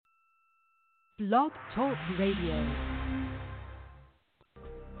Blog Talk Radio.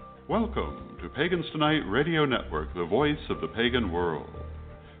 Welcome to Pagans Tonight Radio Network, the voice of the pagan world.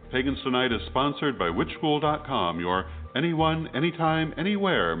 Pagans Tonight is sponsored by witchschool.com, your anyone, anytime,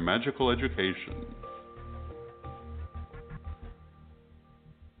 anywhere magical education.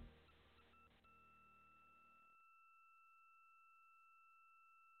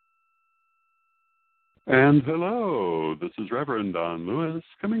 And hello, this is Reverend Don Lewis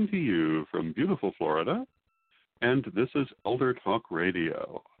coming to you from beautiful Florida, and this is Elder Talk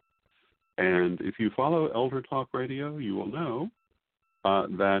Radio. And if you follow Elder Talk Radio, you will know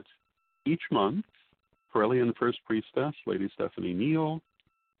that each month, Corellian First Priestess, Lady Stephanie Neal,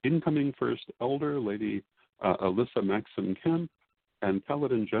 incoming First Elder, Lady Alyssa Maxon Kemp, and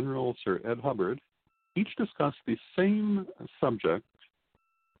Paladin General Sir Ed Hubbard, each discuss the same subject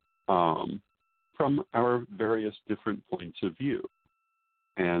from our various different points of view.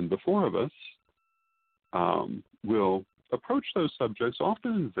 And the four of us will approach those subjects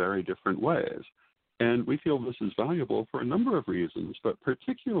often in very different ways. And we feel this is valuable for a number of reasons, but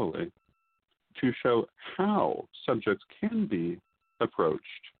particularly to show how subjects can be approached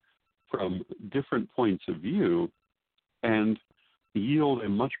from different points of view and yield a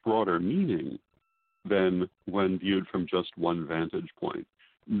much broader meaning than when viewed from just one vantage point.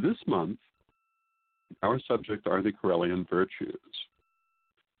 This month, our subject are the Corellian virtues.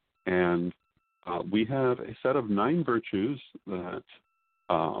 And we have a set of 9 virtues that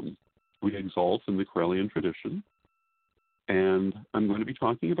we exalt in the Corellian tradition. And I'm going to be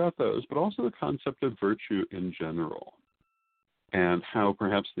talking about those, but also the concept of virtue in general and how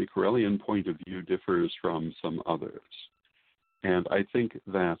perhaps the Corellian point of view differs from some others. And I think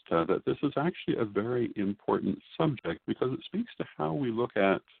that this is actually a very important subject because it speaks to how we look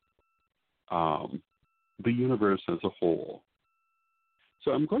at the universe as a whole.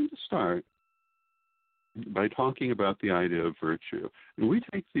 So I'm going to start by talking about the idea of virtue. And we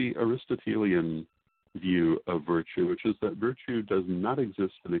take the Aristotelian view of virtue, which is that virtue does not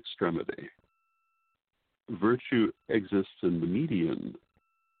exist in extremity. Virtue exists in the median,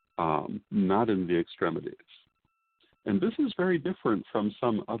 not in the extremities. And this is very different from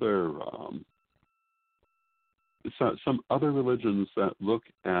some other religions that look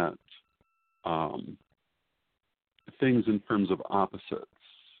at things in terms of opposites.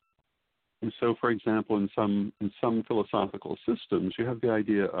 And so, for example, in some philosophical systems, you have the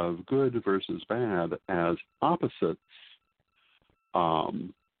idea of good versus bad as opposites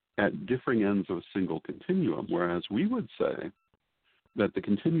at differing ends of a single continuum, whereas we would say that the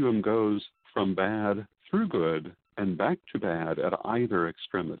continuum goes from bad through good and back to bad at either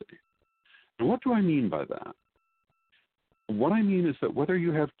extremity. And what do I mean by that? What I mean is that whether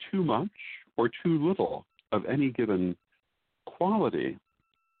you have too much or too little of any given quality,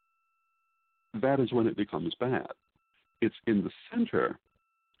 that is when it becomes bad. It's in the center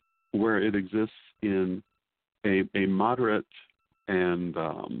where it exists in a moderate and,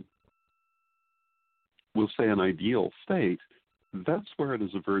 we'll say, an ideal state. That's where it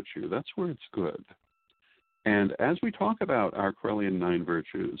is a virtue. That's where it's good. And as we talk about our Corellian 9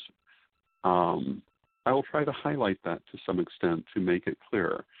 virtues, I will try to highlight that to some extent to make it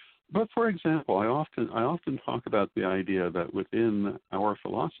clearer. But for example, I often talk about the idea that within our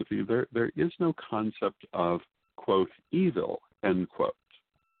philosophy there is no concept of, quote, evil, end quote.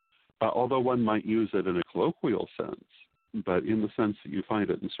 Although one might use it in a colloquial sense, but in the sense that you find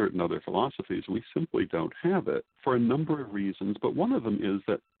it in certain other philosophies, we simply don't have it for a number of reasons. But one of them is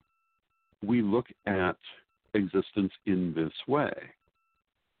that we look at existence in this way.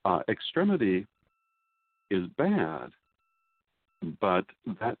 Extremity is bad, but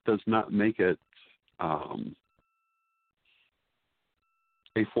that does not make it a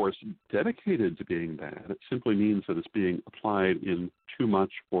force dedicated to being bad. It simply means that it's being applied in too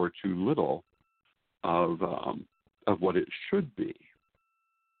much or too little of what it should be.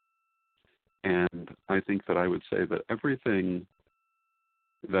 And I think that I would say that everything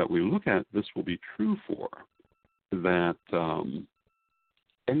that we look at, this will be true for, that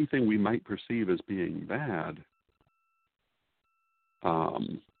anything we might perceive as being bad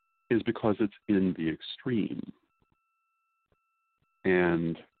is because it's in the extreme.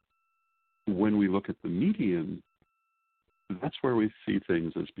 And when we look at the median, that's where we see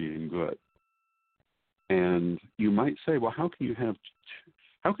things as being good. And you might say, well, how can you have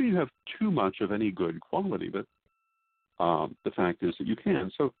too much of any good quality? But the fact is that you can.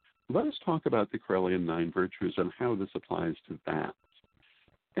 So let us talk about the Corellian 9 virtues and how this applies to that.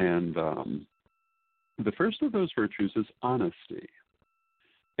 And the first of those virtues is honesty.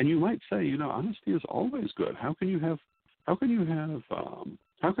 And you might say, honesty is always good. How can you have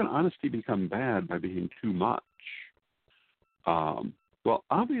How can honesty become bad by being too much? Well,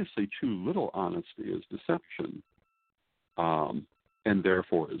 obviously, too little honesty is deception, and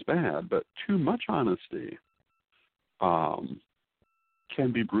therefore is bad. But too much honesty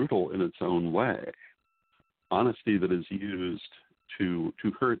can be brutal in its own way. Honesty that is used to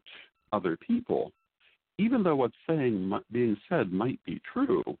hurt other people, even though what's being said might be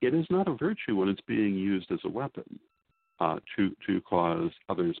true, it is not a virtue when it's being used as a weapon to cause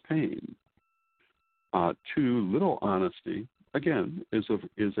others pain. Too little honesty, again, is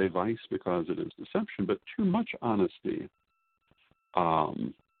a vice because it is deception, but too much honesty,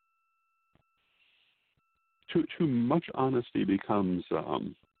 too much honesty becomes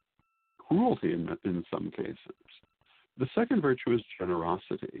cruelty in some cases. The second virtue is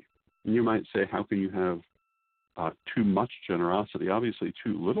generosity. And you might say, how can you have too much generosity? Obviously,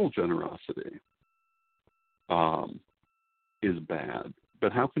 too little generosity is bad.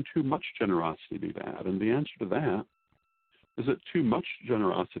 But how can too much generosity be bad? And the answer to that is that too much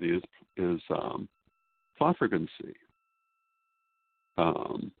generosity is profligacy.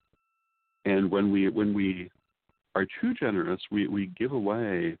 And when we are too generous, we give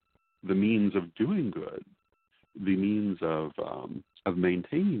away the means of doing good, the means of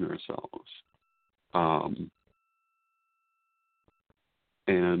maintaining ourselves.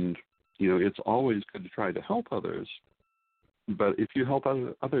 And, it's always good to try to help others. But if you help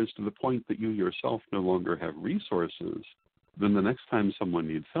others to the point that you yourself no longer have resources, then the next time someone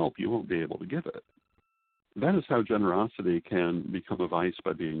needs help, you won't be able to give it. That is how generosity can become a vice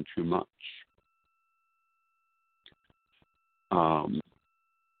by being too much.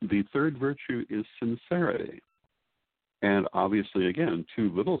 The third virtue is sincerity. And obviously, again,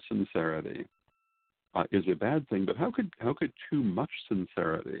 too little sincerity is a bad thing, but how could too much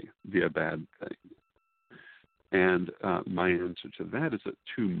sincerity be a bad thing? And my answer to that is that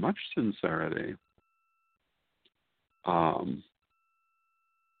too much sincerity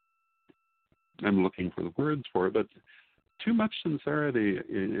I'm looking for the words for it, but too much sincerity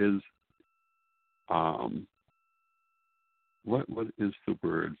is what is the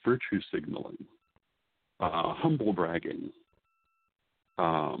word? Virtue signaling, humble bragging.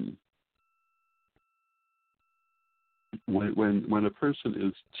 When a person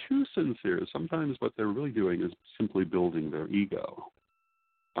is too sincere, sometimes what they're really doing is simply building their ego.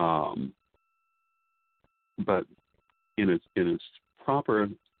 But in its proper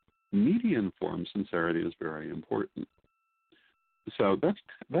median form, sincerity is very important. So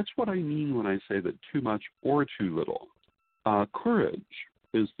that's what I mean when I say that too much or too little. Courage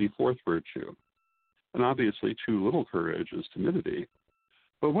is the fourth virtue. And obviously too little courage is timidity.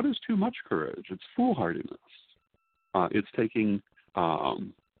 But what is too much courage? It's foolhardiness. It's taking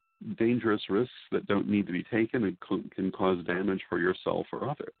dangerous risks that don't need to be taken and can cause damage for yourself or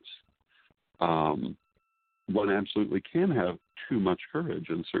others. One absolutely can have too much courage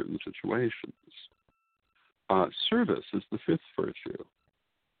in certain situations. Service is the fifth virtue.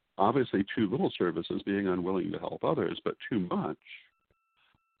 Obviously, too little service is being unwilling to help others, but too much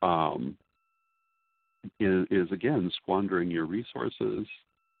is again, squandering your resources,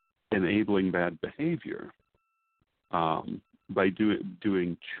 enabling bad behavior. By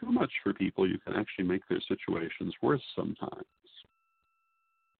doing too much for people, you can actually make their situations worse sometimes.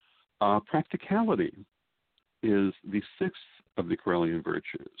 Practicality is the sixth of the Correllian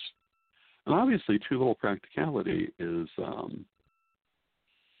virtues. And obviously, too little practicality is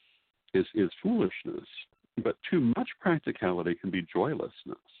foolishness, but too much practicality can be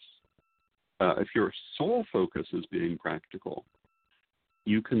joylessness. If your sole focus is being practical,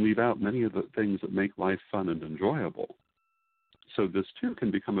 you can leave out many of the things that make life fun and enjoyable. So this, too,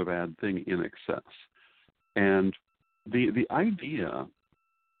 can become a bad thing in excess. And the idea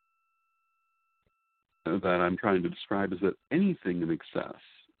that I'm trying to describe is that anything in excess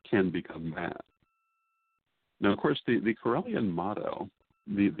can become bad. Now, of course, the Correllian motto,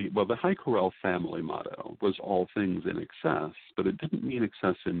 the High Correll family motto was all things in excess, but it didn't mean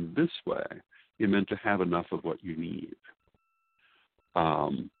excess in this way. It meant to have enough of what you need.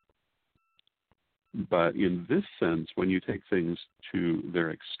 But in this sense, when you take things to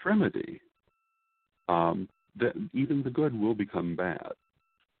their extremity, that even the good will become bad.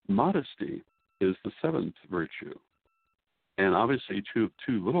 Modesty is the seventh virtue. And obviously, too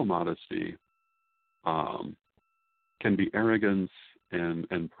little modesty can be arrogance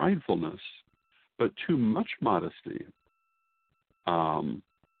and pridefulness, but too much modesty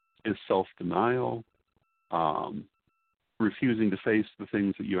is self-denial, refusing to face the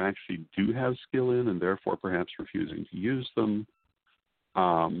things that you actually do have skill in and therefore perhaps refusing to use them,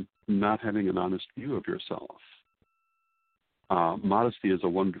 not having an honest view of yourself. Modesty is a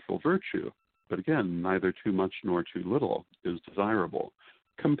wonderful virtue, but again, neither too much nor too little is desirable.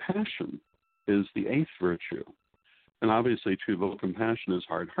 Compassion is the eighth virtue. And obviously, too little compassion is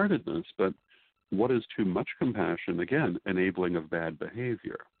hard-heartedness, but what is too much compassion? Again, enabling of bad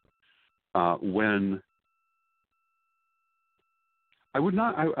behavior. When I would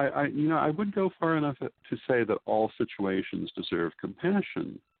not, I would go far enough to say that all situations deserve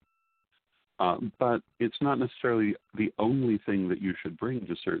compassion, but it's not necessarily the only thing that you should bring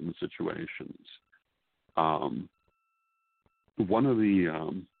to certain situations. One of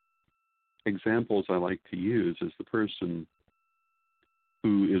the examples I like to use is the person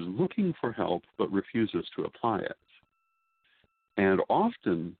who is looking for help but refuses to apply it. And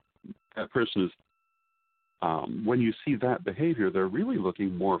often that person is, when you see that behavior, they're really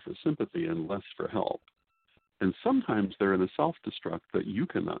looking more for sympathy and less for help. And sometimes they're in a self-destruct that you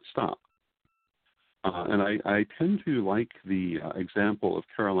cannot stop. And I tend to like the example of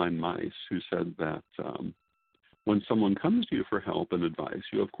Caroline Myss, who said that when someone comes to you for help and advice,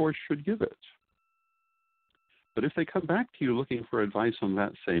 you, of course, should give it. But if they come back to you looking for advice on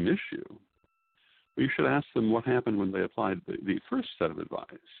that same issue, you should ask them what happened when they applied the first set of advice.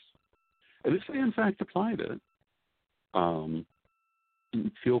 And if they, in fact, applied it,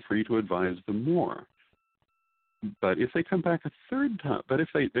 feel free to advise them more. But if they come back a third time, but if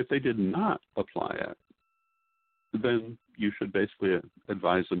they did not apply it, then you should basically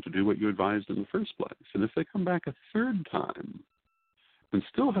advise them to do what you advised in the first place. And if they come back a third time and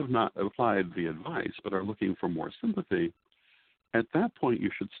still have not applied the advice but are looking for more sympathy, at that point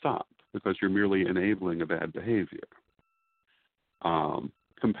you should stop, because you're merely enabling a bad behavior.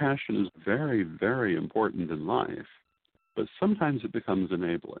 Compassion is very, very important in life, but sometimes it becomes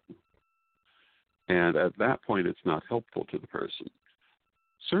enabling. And at that point, it's not helpful to the person.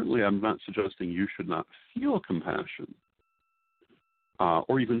 Certainly, I'm not suggesting you should not feel compassion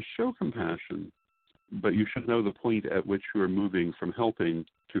or even show compassion, but you should know the point at which you are moving from helping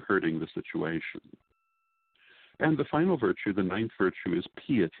to hurting the situation. And the final virtue, the ninth virtue, is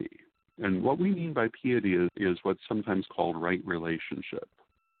piety. And what we mean by piety is what's sometimes called right relationship.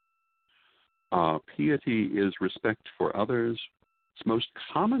 Piety is respect for others. It's most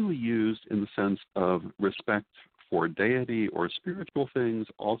commonly used in the sense of respect for deity or spiritual things.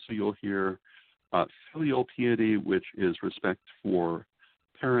 Also, you'll hear filial piety, which is respect for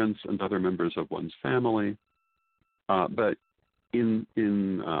parents and other members of one's family. But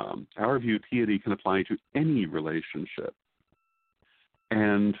in our view, piety can apply to any relationship.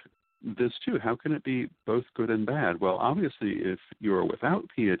 And this too, how can it be both good and bad? Well, obviously, if you are without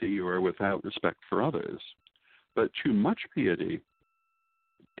piety, you are without respect for others. But too much piety,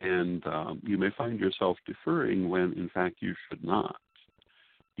 and you may find yourself deferring when, in fact, you should not.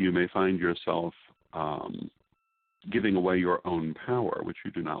 You may find yourself giving away your own power, which you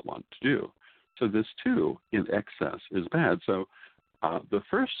do not want to do. So this, too, in excess is bad. So the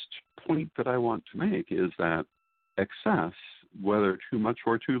first point that I want to make is that excess, whether too much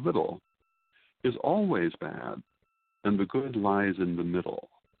or too little, is always bad, and the good lies in the middle,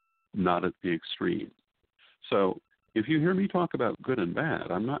 not at the extreme. So if you hear me talk about good and bad,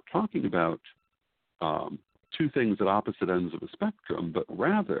 I'm not talking about two things at opposite ends of a spectrum, but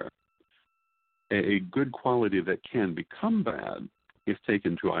rather a good quality that can become bad if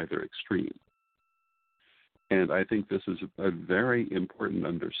taken to either extreme. And I think this is a very important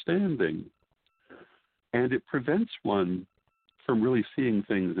understanding, and it prevents one from really seeing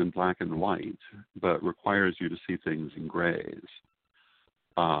things in black and white, but requires you to see things in grays.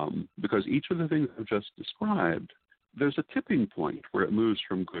 Because each of the things I've just described, there's a tipping point where it moves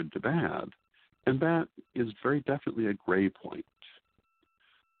from good to bad, and that is very definitely a gray point.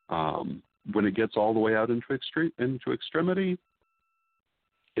 When it gets all the way out into extremity,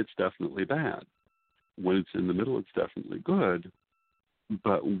 it's definitely bad. When it's in the middle, it's definitely good.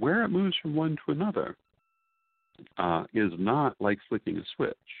 But where it moves from one to another is not like flicking a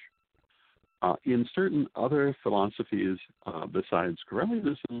switch. In certain other philosophies besides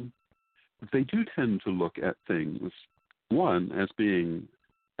Corellianism, they do tend to look at things, one, as being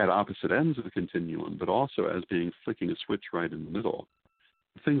at opposite ends of the continuum, but also as being flicking a switch right in the middle.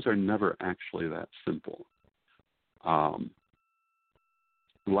 Things are never actually that simple.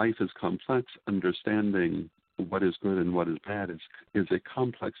 Life is complex. Understanding what is good and what is bad is a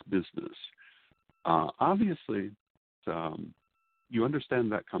complex business. Obviously, you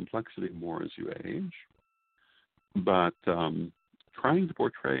understand that complexity more as you age, but trying to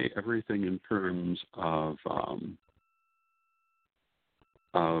portray everything in terms of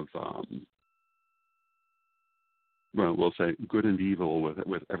well, we'll say good and evil,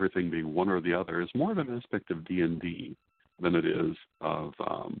 with everything being one or the other, is more of an aspect of D&D than it is of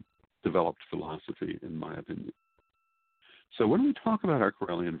developed philosophy, in my opinion. So when we talk about our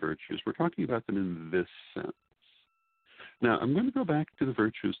Correllian virtues, we're talking about them in this sense. Now, I'm going to go back to the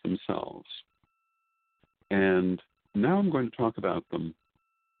virtues themselves. And now I'm going to talk about them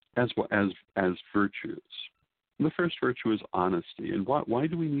as virtues. And the first virtue is honesty. And why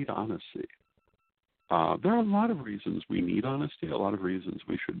do we need honesty? There are a lot of reasons we need honesty, a lot of reasons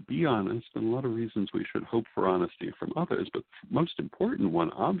we should be honest, and a lot of reasons we should hope for honesty from others. But the most important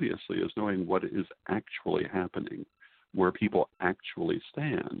one, obviously, is knowing what is actually happening, where people actually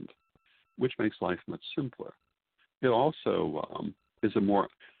stand, which makes life much simpler. It also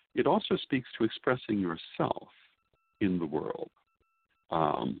it also speaks to expressing yourself in the world.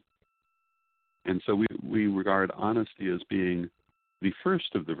 And so we regard honesty as being the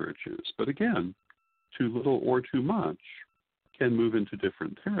first of the virtues. But again, too little or too much can move into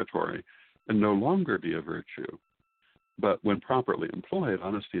different territory and no longer be a virtue. But when properly employed,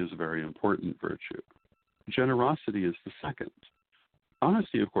 honesty is a very important virtue. Generosity is the second.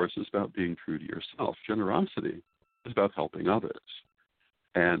 Honesty, of course, is about being true to yourself. Generosity is about helping others.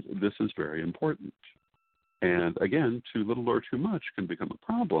 And this is very important. And again, too little or too much can become a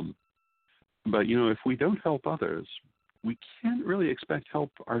problem. But, if we don't help others, we can't really expect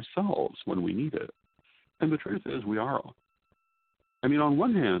help ourselves when we need it. And the truth is we are. On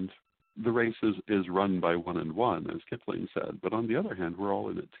one hand, the race is run by one and one, as Kipling said. But on the other hand, we're all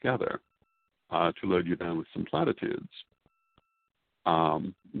in it together, to load you down with some platitudes.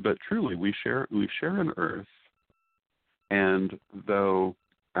 But truly, we share an earth. And though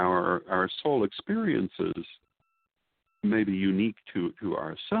our soul experiences may be unique to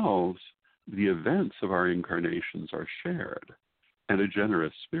ourselves, the events of our incarnations are shared. And a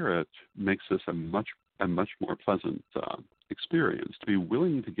generous spirit makes this a much more pleasant experience, to be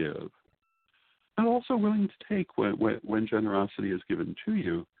willing to give and also willing to take when generosity is given to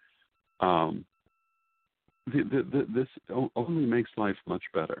you. This only makes life much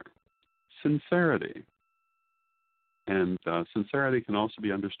better. Sincerity. And sincerity can also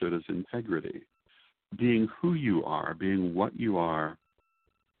be understood as integrity. Being who you are, being what you are,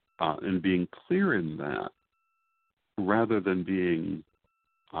 and being clear in that, rather than being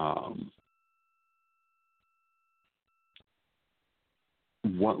how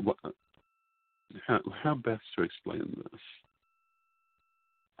best to explain this?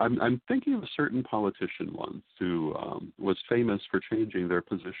 I'm thinking of a certain politician once who was famous for changing their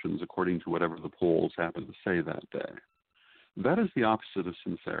positions according to whatever the polls happened to say that day. That is the opposite of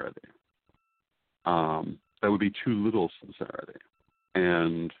sincerity. That would be too little sincerity.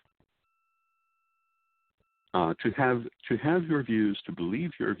 And to have your views, to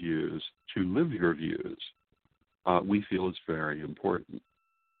believe your views, to live your views, we feel is very important.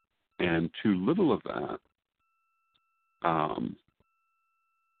 And too little of that,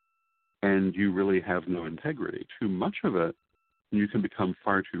 and you really have no integrity. Too much of it, you can become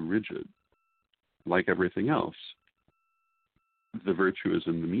far too rigid. Like everything else, the virtue is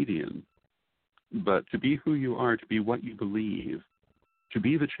in the median. But to be who you are, to be what you believe, to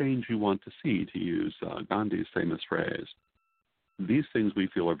be the change you want to see, to use Gandhi's famous phrase, these things we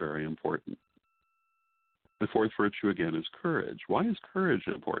feel are very important. The fourth virtue, again, is courage. Why is courage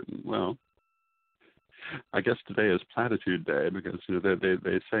important? Well, I guess today is Platitude Day because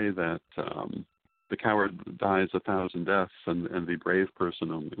they say that the coward dies 1,000 deaths and the brave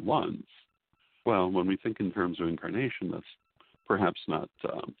person only once. Well, when we think in terms of incarnation, that's perhaps not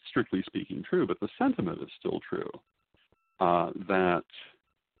strictly speaking true, but the sentiment is still true. That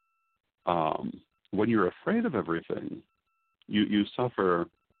when you're afraid of everything, you suffer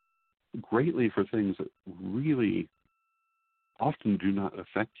greatly for things that really often do not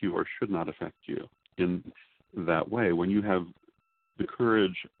affect you or should not affect you in that way. When you have the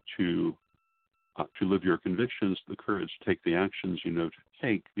courage to live your convictions, the courage to take the actions you know to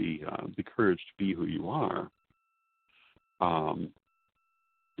take, the courage to be who you are,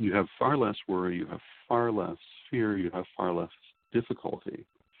 you have far less worry, you have far less fear, you have far less difficulty.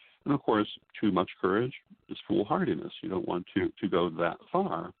 And of course, too much courage is foolhardiness. You don't want to go that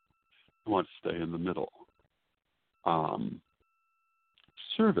far. You want to stay in the middle.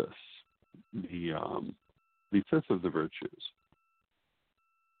 Service, the fifth of the virtues.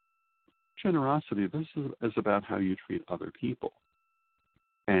 Generosity, this is about how you treat other people.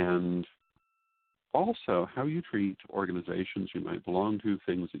 And also how you treat organizations you might belong to,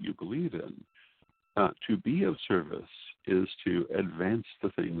 things that you believe in. To be of service is to advance the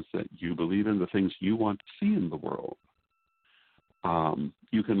things that you believe in, the things you want to see in the world.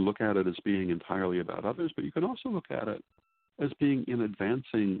 You can look at it as being entirely about others, but you can also look at it as being in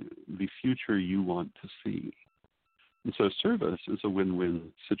advancing the future you want to see. And so service is a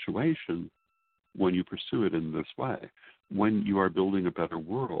win-win situation when you pursue it in this way. When you are building a better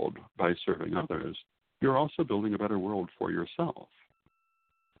world by serving others, you're also building a better world for yourself.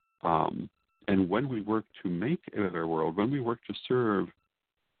 And when we work to make a better world, when we work to serve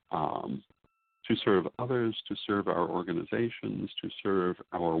others, to serve our organizations, to serve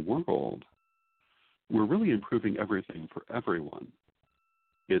our world, we're really improving everything for everyone.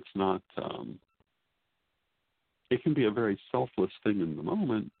 It's not, it can be a very selfless thing in the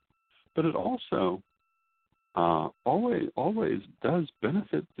moment, but it also always does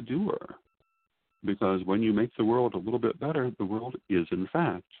benefit the doer. Because when you make the world a little bit better, the world is, in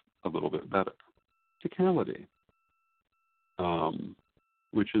fact, a little bit better. Practicality,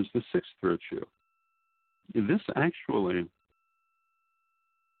 which is the sixth virtue. This actually,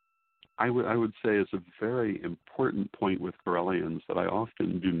 I would say, is a very important point with Corellians that I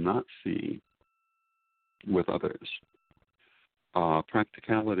often do not see with others.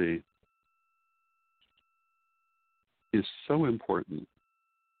 Practicality is so important.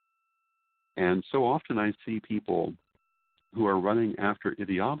 And so often I see people who are running after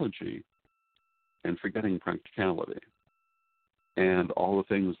ideology and forgetting practicality. And all the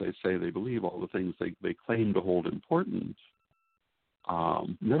things they say they believe, all the things they claim to hold important,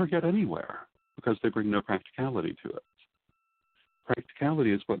 never get anywhere because they bring no practicality to it.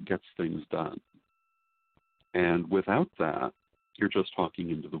 Practicality is what gets things done. And without that, you're just talking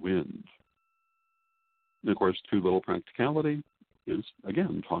into the wind. And of course, too little practicality is,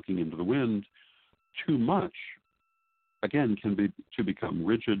 again, talking into the wind. Too much, again, can be to become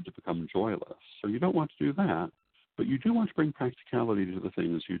rigid, to become joyless. So you don't want to do that, but you do want to bring practicality to the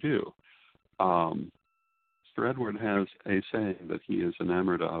things you do. Sir Edward has a saying that he is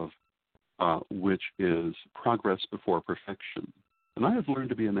enamored of, which is progress before perfection. And I have learned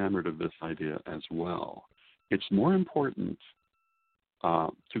to be enamored of this idea as well. It's more important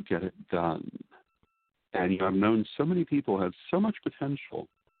to get it done. And I've known so many people who had so much potential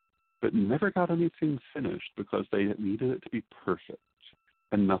but never got anything finished because they needed it to be perfect.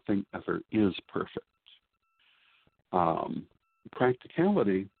 And nothing ever is perfect.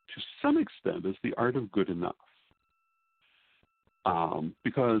 Practicality, to some extent, is the art of good enough.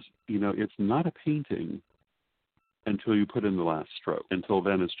 Because, it's not a painting until you put in the last stroke. Until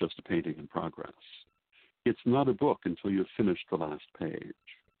then, it's just a painting in progress. It's not a book until you've finished the last page.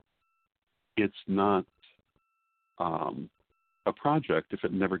 It's not a project if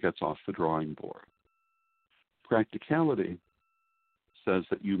it never gets off the drawing board. Practicality says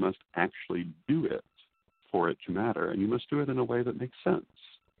that you must actually do it for it to matter, and you must do it in a way that makes sense.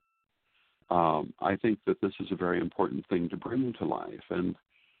 I think that this is a very important thing to bring to life. And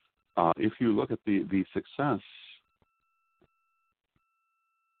if you look at the success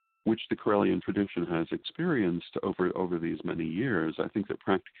which the Corellian tradition has experienced over these many years, I think that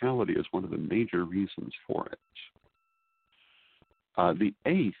practicality is one of the major reasons for it. The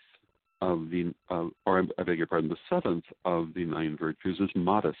eighth the seventh of the 9 virtues is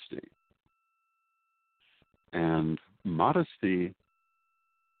modesty. And modesty,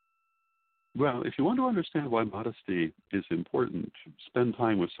 well, if you want to understand why modesty is important, spend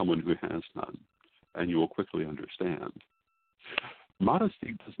time with someone who has none, and you will quickly understand.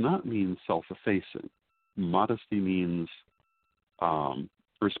 Modesty does not mean self-effacing. Modesty means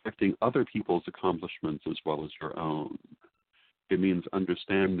respecting other people's accomplishments as well as your own. It means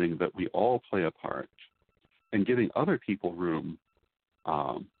understanding that we all play a part and giving other people room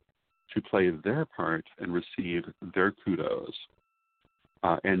to play their part and receive their kudos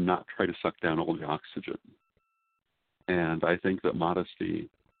and not try to suck down all the oxygen. And I think that modesty,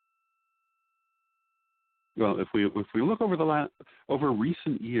 well, if we look over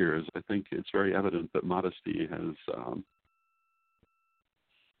recent years, I think it's very evident that modesty has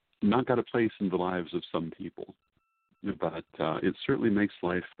not got a place in the lives of some people. But it certainly makes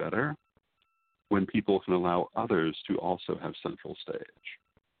life better when people can allow others to also have central stage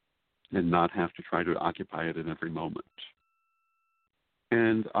and not have to try to occupy it in every moment.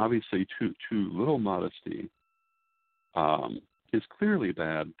 And obviously, too little modesty is clearly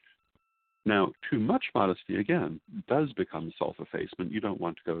bad. Now, too much modesty, again, does become self-effacement. You don't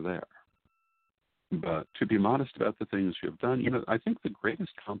want to go there. But to be modest about the things you have done, I think the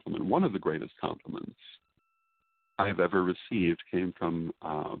greatest compliment, one of the greatest compliments I've ever received came from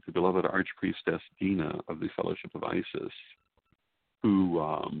the beloved Archpriestess Dina of the Fellowship of Isis, who,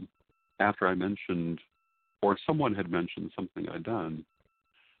 after I mentioned, or someone had mentioned something I'd done,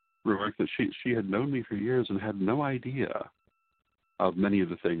 remarked that she had known me for years and had no idea of many of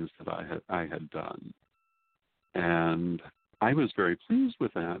the things that I had done. And I was very pleased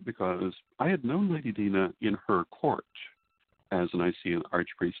with that because I had known Lady Dina in her court as an Nicene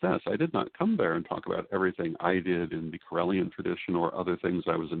archpriestess. I did not come there and talk about everything I did in the Corellian tradition or other things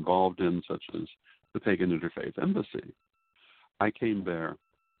I was involved in, such as the Pagan Interfaith Embassy. I came there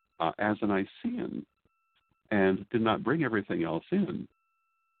as a Nicene and did not bring everything else in.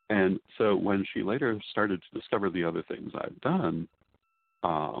 And so when she later started to discover the other things I've done,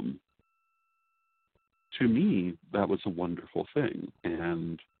 to me, that was a wonderful thing.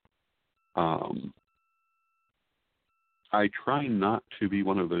 And I try not to be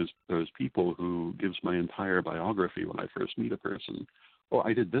one of those people who gives my entire biography when I first meet a person. Oh,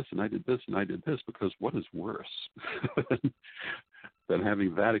 I did this, and I did this, and I did this, because what is worse than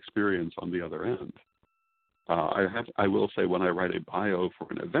having that experience on the other end? I will say when I write a bio for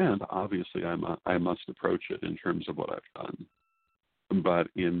an event, obviously I must approach it in terms of what I've done. But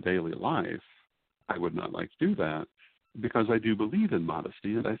in daily life, I would not like to do that because I do believe in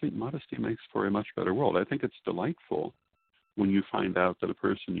modesty, and I think modesty makes for a much better world. I think it's delightful when you find out that a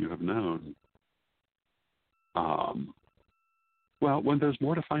person you have known, when there's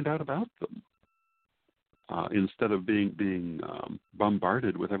more to find out about them, instead of being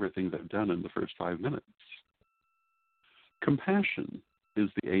bombarded with everything they've done in the first 5 minutes. Compassion is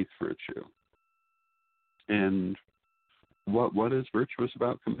the 8th virtue. And what is virtuous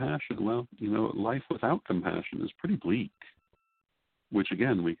about compassion? Well, life without compassion is pretty bleak, which,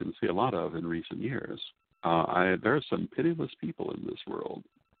 again, we can see a lot of in recent years. There are some pitiless people in this world,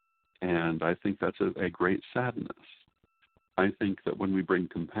 and I think that's a great sadness. I think that when we bring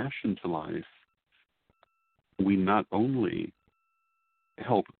compassion to life, we not only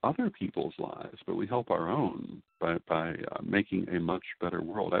help other people's lives, but we help our own by making a much better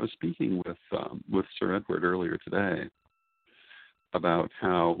world. I was speaking with Sir Edward earlier today about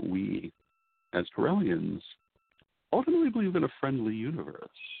how we, as Corellians, ultimately believe in a friendly universe.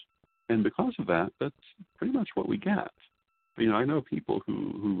 And because of that, that's pretty much what we get. I know people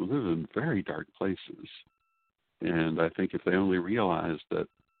who live in very dark places, and I think if they only realized that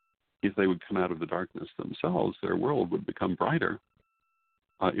if they would come out of the darkness themselves, their world would become brighter.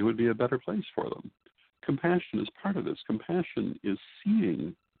 It would be a better place for them. Compassion is part of this. Compassion is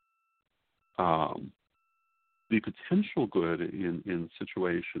seeing the potential good in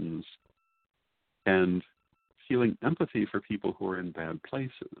situations and feeling empathy for people who are in bad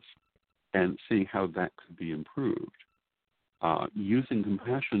places and seeing how that could be improved. Using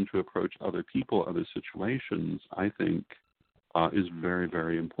compassion to approach other people, other situations, I think is very,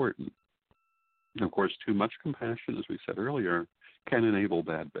 very important. And of course, too much compassion, as we said earlier, can enable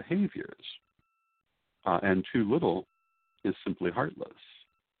bad behaviors. And too little is simply heartless.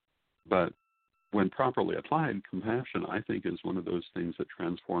 But when properly applied, compassion, I think, is one of those things that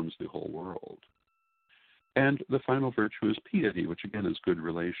transforms the whole world. And the final virtue is piety, which again is good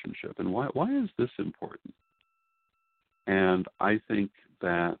relationship. And why is this important? And I think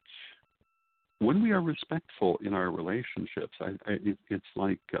that when we are respectful in our relationships, it's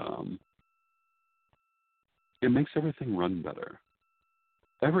like it makes everything run better.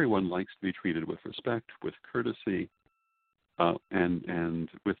 Everyone likes to be treated with respect, with courtesy, and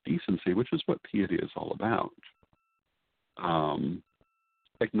with decency, which is what piety is all about.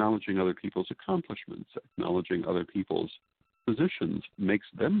 Acknowledging other people's accomplishments, acknowledging other people's positions makes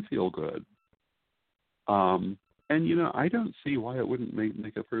them feel good. And I don't see why it wouldn't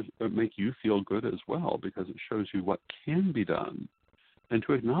make you feel good as well, because it shows you what can be done. And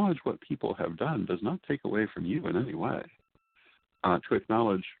to acknowledge what people have done does not take away from you in any way. To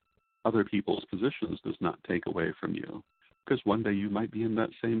acknowledge other people's positions does not take away from you, because one day you might be in that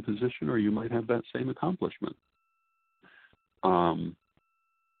same position or you might have that same accomplishment.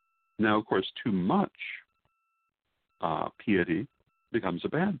 Now, of course, too much piety becomes a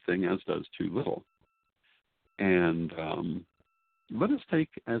bad thing, as does too little. And let us take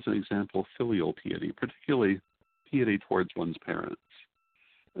as an example filial piety, particularly piety towards one's parents.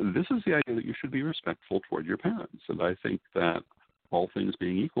 This is the idea that you should be respectful toward your parents, and I think that all things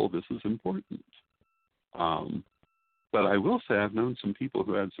being equal, this is important. But I will say I've known some people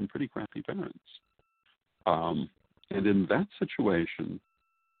who had some pretty crappy parents. And in that situation,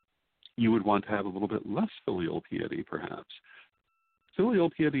 you would want to have a little bit less filial piety, perhaps. Filial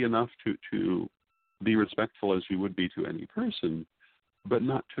piety enough to be respectful as you would be to any person, but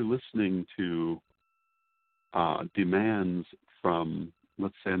not to listening to demands from,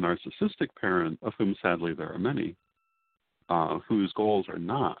 let's say, a narcissistic parent, of whom sadly there are many, whose goals are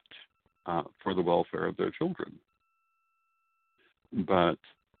not for the welfare of their children. But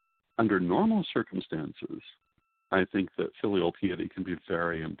under normal circumstances, I think that filial piety can be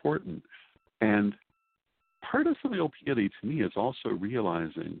very important. And part of filial piety to me is also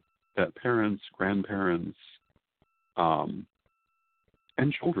realizing that parents, grandparents, and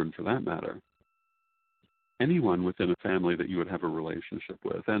children for that matter, anyone within a family that you would have a relationship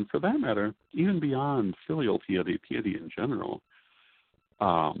with, and for that matter, even beyond filial piety, piety in general,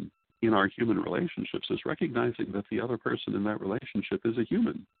 in our human relationships, is recognizing that the other person in that relationship is a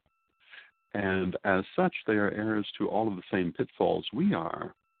human. And as such, they are heirs to all of the same pitfalls we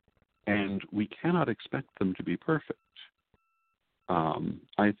are, and we cannot expect them to be perfect.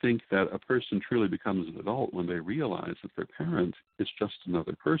 I think that a person truly becomes an adult when they realize that their parent is just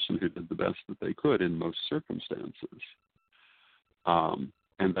another person who did the best that they could in most circumstances.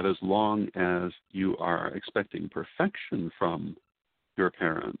 And that as long as you are expecting perfection from your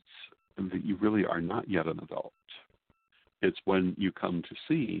parents, that you really are not yet an adult. It's when you come to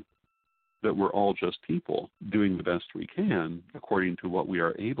see that we're all just people doing the best we can according to what we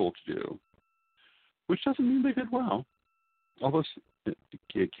are able to do, which doesn't mean they did well, although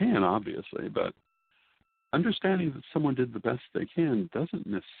it can, obviously, but understanding that someone did the best they can doesn't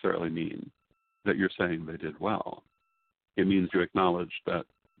necessarily mean that you're saying they did well. It means you acknowledge that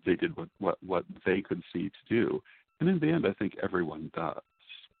they did what they could see to do, and in the end, I think everyone does.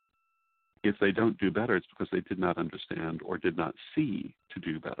 If they don't do better, it's because they did not understand or did not see to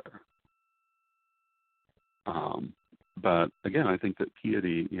do better. But again, I think that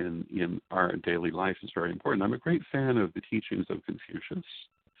piety in our daily life is very important. I'm a great fan of the teachings of Confucius.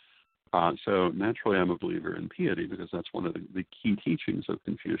 So naturally, I'm a believer in piety because that's one of the key teachings of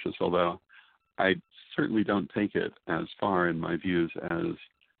Confucius, although I certainly don't take it as far in my views as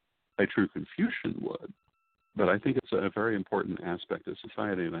a true Confucian would. But I think it's a very important aspect of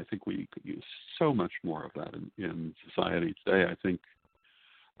society, and I think we could use so much more of that in society today. I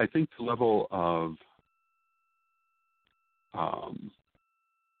think the level of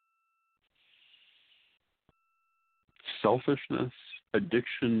selfishness,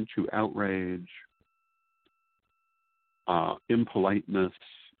 addiction to outrage, impoliteness,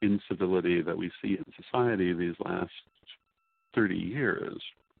 incivility that we see in society these last 30 years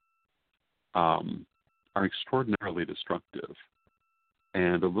are extraordinarily destructive.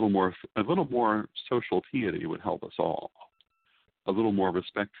 And a little more social piety would help us all. A little more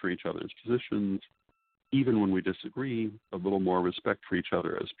respect for each other's positions, even when we disagree, a little more respect for each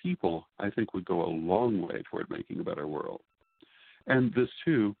other as people, I think would go a long way toward making a better world. And this,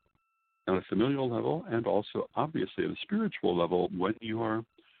 too, on a familial level and also, obviously, at a spiritual level, when you are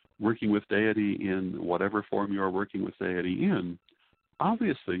working with deity in whatever form you are working with deity in,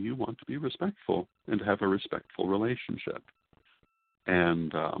 obviously you want to be respectful and have a respectful relationship.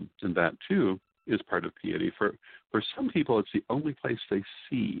 And that, too, is part of piety. For some people, it's the only place they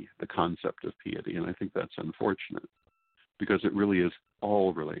see the concept of piety, and I think that's unfortunate because it really is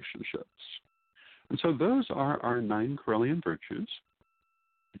all relationships. And so those are our 9 Correllian virtues,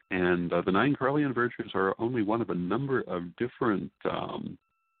 and the 9 Correllian virtues are only one of a number of different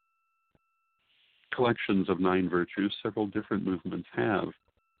collections of 9 virtues. Several different movements have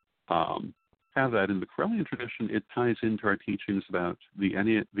that. In the Correllian tradition, it ties into our teachings about the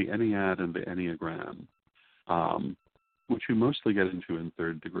Ennead and the Enneagram, which you mostly get into in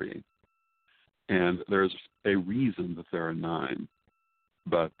 3rd degree. And there's a reason that there are 9.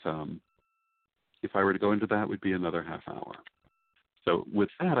 But if I were to go into that, it would be another half hour. So with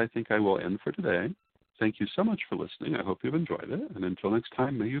that, I think I will end for today. Thank you so much for listening. I hope you've enjoyed it. And until next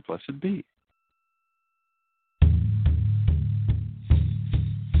time, may you blessed be.